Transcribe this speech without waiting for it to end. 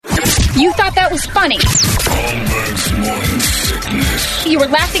You thought that was funny. Holmberg's morning sickness. You were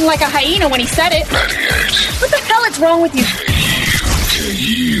laughing like a hyena when he said it. 98. What the hell is wrong with you?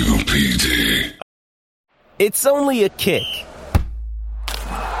 KUPD. It's only a kick.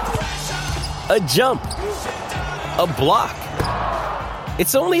 A jump. A block.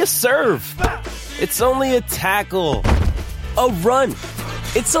 It's only a serve. It's only a tackle. A run.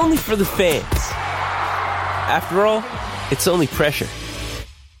 It's only for the fans. After all, it's only pressure.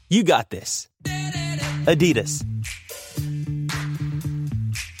 You got this. Adidas.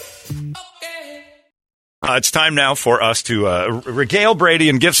 It's time now for us to regale Brady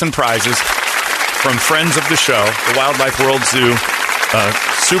and give some prizes from friends of the show, the Wildlife World Zoo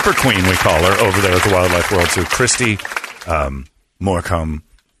super queen, we call her, over there at the Wildlife World Zoo. Kristy, Morecambe,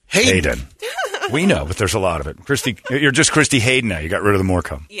 Hayden. We know, but there's a lot of it. Kristy, you're just Kristy Hayden now. You got rid of the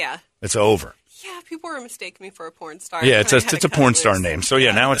Morecambe. Yeah. It's over. Yeah, people were mistaking me for a porn star. Yeah, it's a porn star name. So,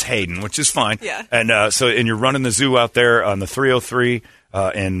 now it's Hayden, which is fine. Yeah. And and you're running the zoo out there on the 303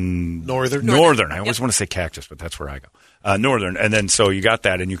 in Northern. I always want to say Cactus, but that's where I go. Northern. And then so you got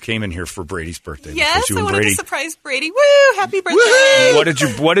that, and you came in here for Brady's birthday. Yes, you I and wanted Brady. to surprise Brady. Woo! Happy birthday!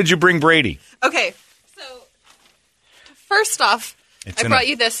 What did you bring Brady? Okay, so first off, I brought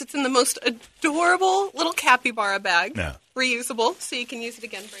you this. It's in the most adorable little capybara bag. No. Reusable, so you can use it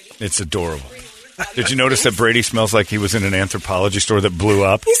again, Brady. It's adorable. Did you notice that Brady smells like he was in an anthropology store that blew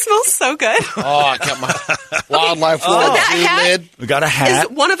up? He smells so good. Oh, I got my Wildlife World Zoo hat lid. We got a hat.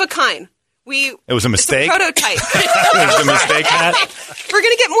 It's one of a kind. It was a mistake? It's a prototype. It was a mistake hat? We're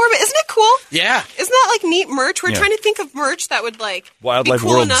going to get more of it. Isn't it cool? Yeah. Isn't that like neat merch? We're trying to think of merch that would Wildlife be cool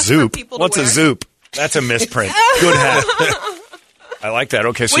World enough Zoop. for people to What's wear. a Zoop? That's a misprint. Good hat. I like that.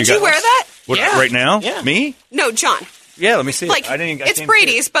 Okay, so Would you you wear that? Right now? Yeah. Me? No, John. Yeah, let me see it. It's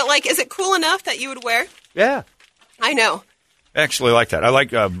Brady's, but is it cool enough that you would wear? Yeah. I know. I actually like that. I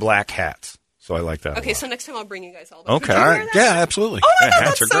like black hats, so I like that. Okay, so next time I'll bring you guys all. Okay. Would you All wear right. that? Yeah, absolutely. Oh my God,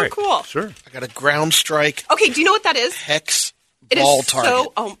 hats that's are so great. cool. Sure. I got a ground strike Okay, do you know what that is? hex It ball is target.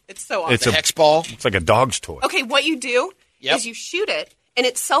 it's so awesome. It's The hex ball. It's like a dog's toy. Okay, what you do is you shoot it, and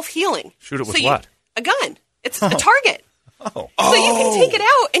it's self-healing. Shoot it with So what? A gun. It's a target. Oh. So you can take it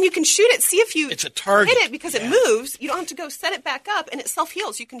out, and you can shoot it, see if you It's a target. hit it, because it moves. You don't have to go set it back up, and it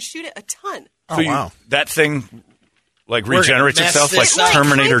self-heals. You can shoot it a ton. So wow. That thing gonna regenerates mess itself like this up.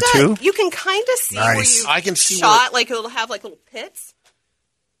 Terminator 2? You can kind of see where Nice. you I can see shot, it'll have little pits.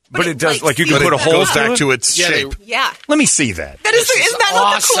 But it does, you see can put a where hole it goes. back to its Yeah, they- shape. Yeah. Let me see that. Isn't that not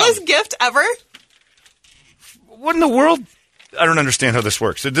the awesome. coolest gift ever? What in the world? I don't understand how this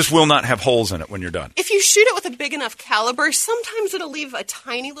works. This will not have holes in it when you're done. If you shoot it with a big enough caliber, sometimes it'll leave a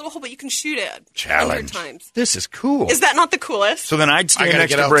tiny little hole, but you can shoot it 100 times. This is cool. Is that not the coolest? So then I'd stand gotta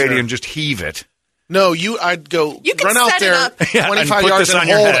next get to out Brady there. and just heave it. No, I'd go You can run out set it there up. 25 and put yards this and on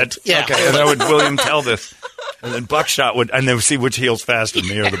your hold head. it. Yeah. Okay, and I would William tell this. And then Buckshot would, and then we'd see which heals faster,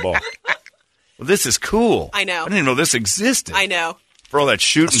 me or the ball. Well, this is cool. I know. I didn't even know this existed. I know. For all that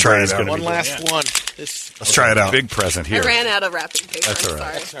shooting, try it Brady's out. going to One be last one. Let's try it out. Big present here. I ran out of wrapping paper. That's all right.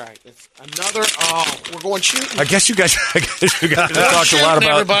 I'm That's sorry. all right. It's another. Oh, we're going shooting. I guess you guys have talked a lot Shooting, about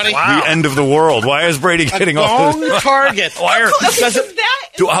everybody. the end of the world. Why is Brady getting off Long target. Why are, Okay,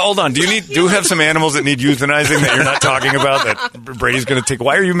 so hold on. Do you have some animals that need euthanizing that you're not talking about that Brady's going to take?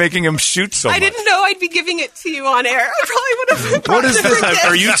 Why are you making him shoot so much? I didn't know I'd be giving it to you on air. I probably would have. What is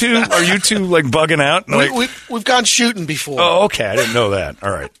this? Are you two like bugging out? Like, We've gone shooting before. oh, okay. I didn't know that. All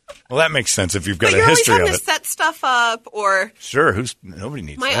right. Well, that makes sense if you've got But a you're always history having of to it. set stuff up, or Sure. Nobody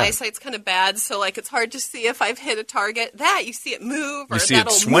needs my that. eyesight's kind of bad, so it's hard to see if I've hit a target. That you see it move, or You see it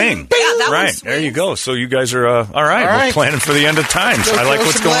that'll swing. Move. Yeah, that one right. There you swings. go. So you guys are all right. All right. We're planning for the end of times. Go I like throw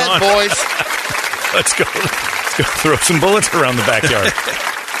what's some going lead, on. boys. Let's go throw some bullets around the backyard.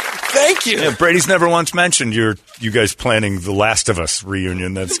 Thank you. Yeah, Brady's never once mentioned you guys planning the Last of Us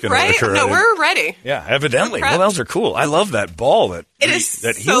reunion that's going Right? to occur. No, we're ready. Yeah, evidently. We're prepped. Well, those are cool. I love that ball that It heals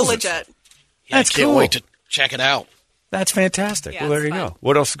so us. legit. Yeah, That's I can't cool. wait to check it out. That's fantastic. Yeah, well, there it's you fun. go.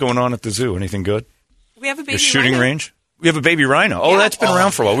 What else is going on at the zoo? Anything good? We have a baby Your shooting rhino. range? We have a baby rhino. Oh, Yeah. that's been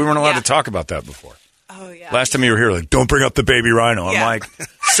around for a while. We weren't allowed Yeah. to talk about that before. Oh yeah. Last time you were here, like, don't bring up the baby rhino. I'm Yeah. like,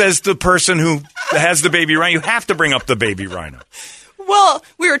 says the person who has the baby rhino. You have to bring up the baby rhino. Well,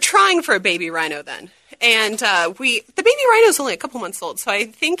 we were trying for a baby rhino then, and the baby rhino's only a couple months old, so I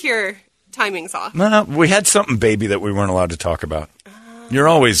think your timing's off. No, we had something baby that we weren't allowed to talk about. You're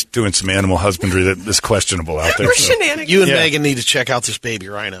always doing some animal husbandry that is questionable out there. We're so- shenanigans. You and Yeah. Megan need to check out this baby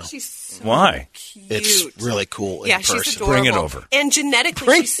rhino. She's so Why? cute. It's really cool in Yeah, person. she's adorable. Bring it over. And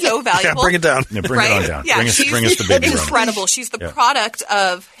genetically, she's so valuable. Yeah, bring it down. Yeah, bring it on down. Yeah, Bring us she's the baby rhino. incredible. She's the Yeah. product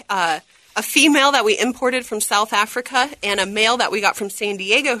of a female that we imported from South Africa and a male that we got from San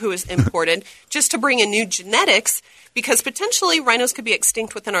Diego who was imported just to bring in new genetics because potentially rhinos could be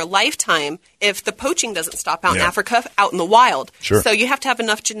extinct within our lifetime if the poaching doesn't stop out in Africa, out in the wild. Sure. So you have to have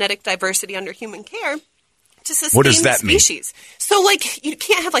enough genetic diversity under human care to sustain What does that the species. Mean? So, like, you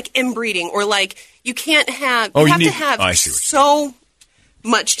can't have, like, inbreeding or, like, you can't have... you have to have so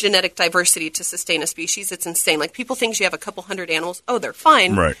much genetic diversity to sustain a species. It's insane. Like, people think you have a couple hundred animals. Oh, they're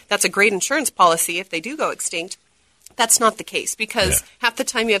fine. Right. That's a great insurance policy if they do go extinct. That's not the case because half the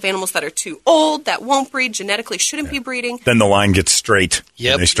time you have animals that are too old, that won't breed, genetically shouldn't be breeding. Then the line gets straight.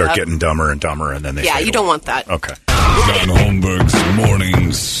 Yep. And they start getting dumber and dumber, and then they fade you don't away. want that. Okay. John Holmberg's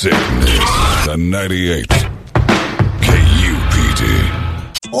Morning Sickness. The 98 KUPD.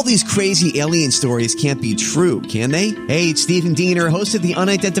 All these crazy alien stories can't be true, can they? Hey, it's Stephen Diener, host of the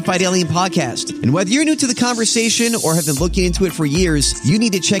Unidentified Alien Podcast. And whether you're new to the conversation or have been looking into it for years, you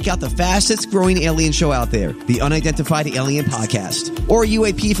need to check out the fastest growing alien show out there, the Unidentified Alien Podcast, or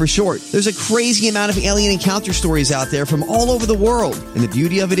UAP for short. There's a crazy amount of alien encounter stories out there from all over the world. And the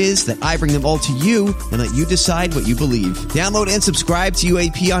beauty of it is that I bring them all to you and let you decide what you believe. Download and subscribe to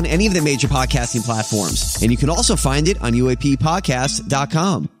UAP on any of the major podcasting platforms. And you can also find it on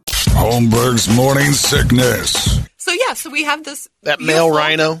UAPpodcast.com. Holmberg's Morning Sickness. So we have this... That male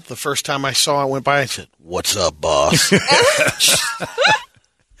rhino, the first time I saw it, went by, I said, "What's up, boss?"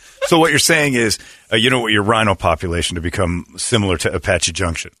 So what you're saying is, you don't want your rhino population to become similar to Apache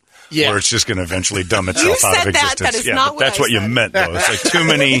Junction. Yeah. Where it's just going to eventually dumb itself out of said that. existence. That is not but what that's I what you said. meant, though. It's like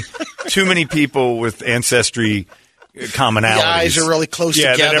too many people with ancestry commonalities. The eyes are really close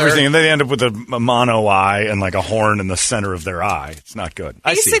together. together. Then everything, and they end up with a mono eye and like a horn in the center of their eye. It's not good.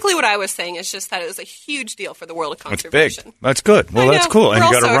 Basically, what I was saying is just that it was a huge deal for the world of It's conservation. big. That's good. Well, I that's know. cool. And We're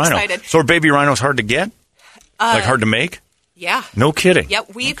you got a all so rhino. excited. So are baby rhinos hard to get? Like hard to make? Yeah. No kidding.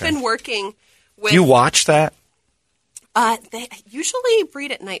 Yep. We've been working with... Do you watch that? They usually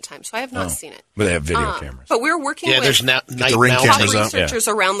breed at nighttime, so I have not seen it. But they have video cameras. But we're working with there's night the ring mount. top cameras out. researchers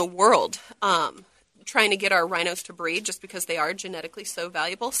around the world trying to get our rhinos to breed just because they are genetically so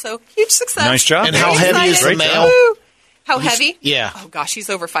valuable. So huge success. Nice job. And Very how heavy is the excited. male? Woo! How heavy? Yeah. Oh, gosh, he's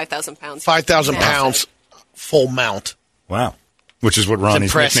over 5,000 pounds. 5,000 Massive. pounds, full mount. Wow. Which is what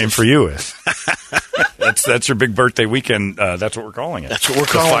Ronnie's impressive. nickname for you is. That's your big birthday weekend. That's what we're calling it. That's what we're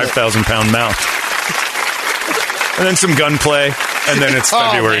calling it. 5,000-pound mount. And then some gunplay, and then it's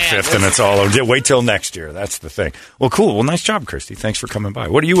February 5th, and it's all over. Yeah, wait till next year. That's the thing. Well, cool. Well, nice job, Kristy. Thanks for coming by.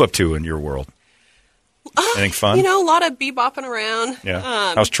 What are you up to in your world? Anything fun? You know, a lot of bebopping around. Yeah.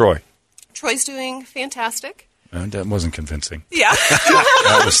 How's Troy? Troy's doing fantastic. That wasn't convincing. Yeah.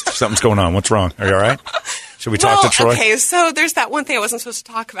 Something's going on. What's wrong? Are you all right? Should we talk to Troy? Okay, so there's that one thing I wasn't supposed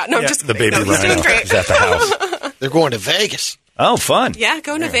to talk about. No, just the baby kidding. No, he's rhino doing great. is at the house. They're going to Vegas. Oh, fun. Yeah,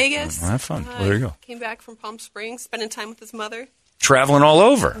 going to Vegas. Well, have fun. Well, there you go. Came back from Palm Springs, spending time with his mother. Traveling all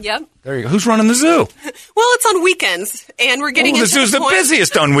over. Yep. There you go. Who's running the zoo? Well, it's on weekends, and we're getting The into zoo's the point.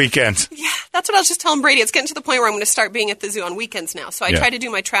 busiest on weekends. Yeah, that's what I was just telling Brady. It's getting to the point where I'm going to start being at the zoo on weekends now. So I try to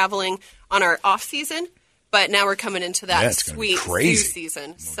do my traveling on our off season, but now we're coming into that it's gonna be sweet crazy. zoo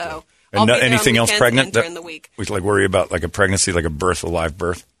season. So And I'll be there on anything else weekends pregnant and that during the week. we like worry about, like a pregnancy, like a birth, a live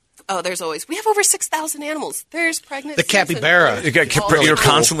birth? Oh, there's always. We have over 6,000 animals. There's pregnant. The capybara. You're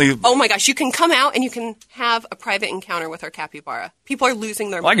constantly. Oh my gosh! You can come out and you can have a private encounter with our capybara. People are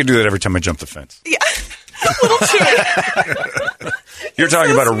losing their Well, I mind. can do that every time I jump the fence. Yeah, a little too. You're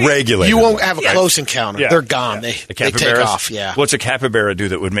talking about a regulator. You won't have a close encounter. Yeah. They're gone. Yeah. They take off. Yeah. What's a capybara do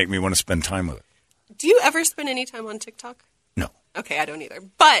that would make me want to spend time with it? Do you ever spend any time on TikTok? No. Okay, I don't either.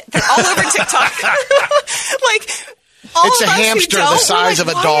 But they're all over TikTok. like. All It's of a us who hamster don't, the size we're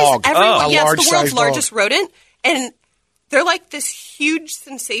like, of a why dog. is everyone, A yeah, it's the large-sized world's dog. largest rodent, and they're like this huge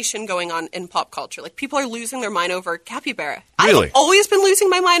sensation going on in pop culture. Like people are losing their mind over capybara. Really? I've always been losing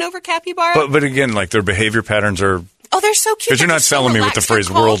my mind over capybara. But again, like their behavior patterns are. Oh, they're so cute. Because you're They're not so selling me with the relaxed. They're phrase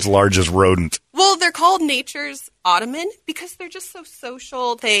called- "world's largest rodent." Well, they're called nature's ottoman because they're just so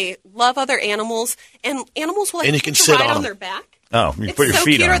social. They love other animals, and animals will like And you can to sit ride on on them. their back. Oh, you It's put your so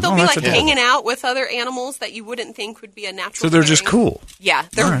feet cute, on or them. they'll be that's like adorable. hanging out with other animals that you wouldn't think would be a natural. So they're just pairing. cool. Yeah,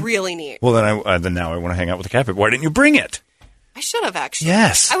 they're All right. really neat. Well, then now I want to hang out with the capybara. Why didn't you bring it? I should have actually.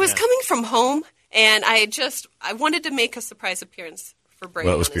 Yes. I was coming from home, and I wanted to make a surprise apprence for Brady.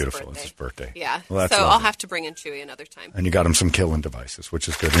 Well, it was on his beautiful. birthday. It's his birthday. Yeah. Well, that's so I'll lovely. have to bring in Chewy another time. And you got him some killing devices, which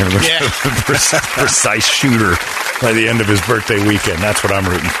is good. Precise shooter by the end of his birthday weekend. That's what I'm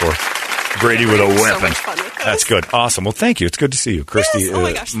rooting for. Brady with a So weapon. much fun with this. That's good. Awesome. Well, thank you. It's good to see you. Kristy, Yes. Oh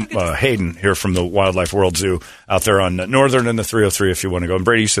my gosh, so good to see Hayden here from the Wildlife World Zoo out there on Northern and the 303 if you want to go. And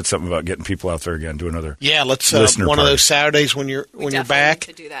Brady, you said something about getting people out there again, do another let's listener one party. of those Saturdays when you're back.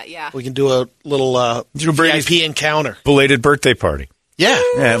 To do that, yeah. We can do a little Brady's VIP encounter. belated birthday party. Yeah.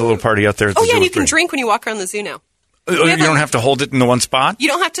 Yeah, a little party out there at the Oh, yeah, zoo and you with can Brady. drink when you walk around the zoo now. You don't have to hold it in the one spot? You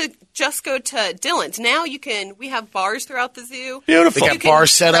don't have to just go to Dillon's. Now we have bars throughout the zoo. Beautiful. They You got can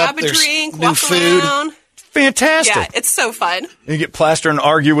bars set grab up. a There's drink, new walk food. around. Fantastic. Yeah, it's so fun. You get plaster and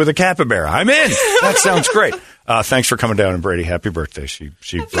argue with a capybara. I'm in. That sounds great. Thanks for coming down, and Brady, happy birthday. She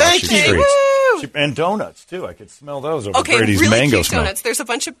brought Thank you you. treats. Woo! And donuts, too. I could smell those over Okay, Brady's really mango cute smell. donuts. There's a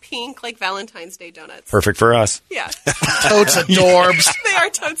bunch of pink, like Valentine's Day donuts. Perfect for us. Yeah. Totes adorbs. They are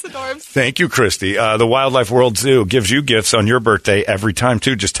totes adorbs. Thank you, Kristy. The Wildlife World Zoo gives you gifts on your birthday every time,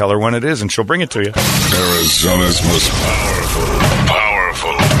 too. Just tell her when it is, and she'll bring it to you. Arizona's most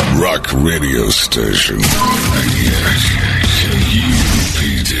powerful rock radio station. 98.